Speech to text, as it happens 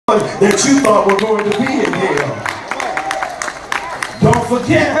that you thought were going to be in hell.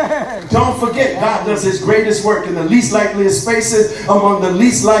 Don't forget, God does his greatest work in the least likeliest spaces among the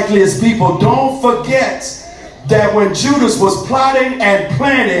least likeliest people. Don't forget that when Judas was plotting and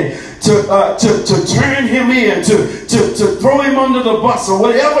planning to turn him in, to throw him under the bus or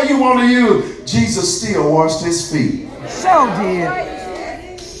whatever you want to use, Jesus still washed his feet. Sure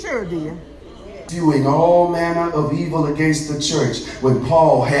did. Sure did. Doing all manner of evil against the church. When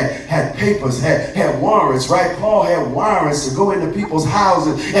Paul had papers, had warrants, right? Paul had warrants to go into people's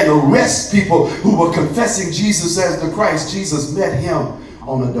houses and arrest people who were confessing Jesus as the Christ. Jesus met him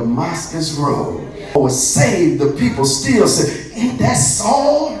on a Damascus road. Was saved, the people still say, ain't that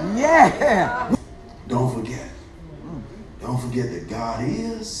Saul? Yeah. Don't forget. Don't forget that God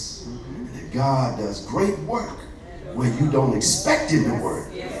is, and that God does great work where you don't expect him to work.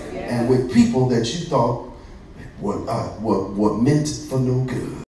 And with people that you thought were meant for no good.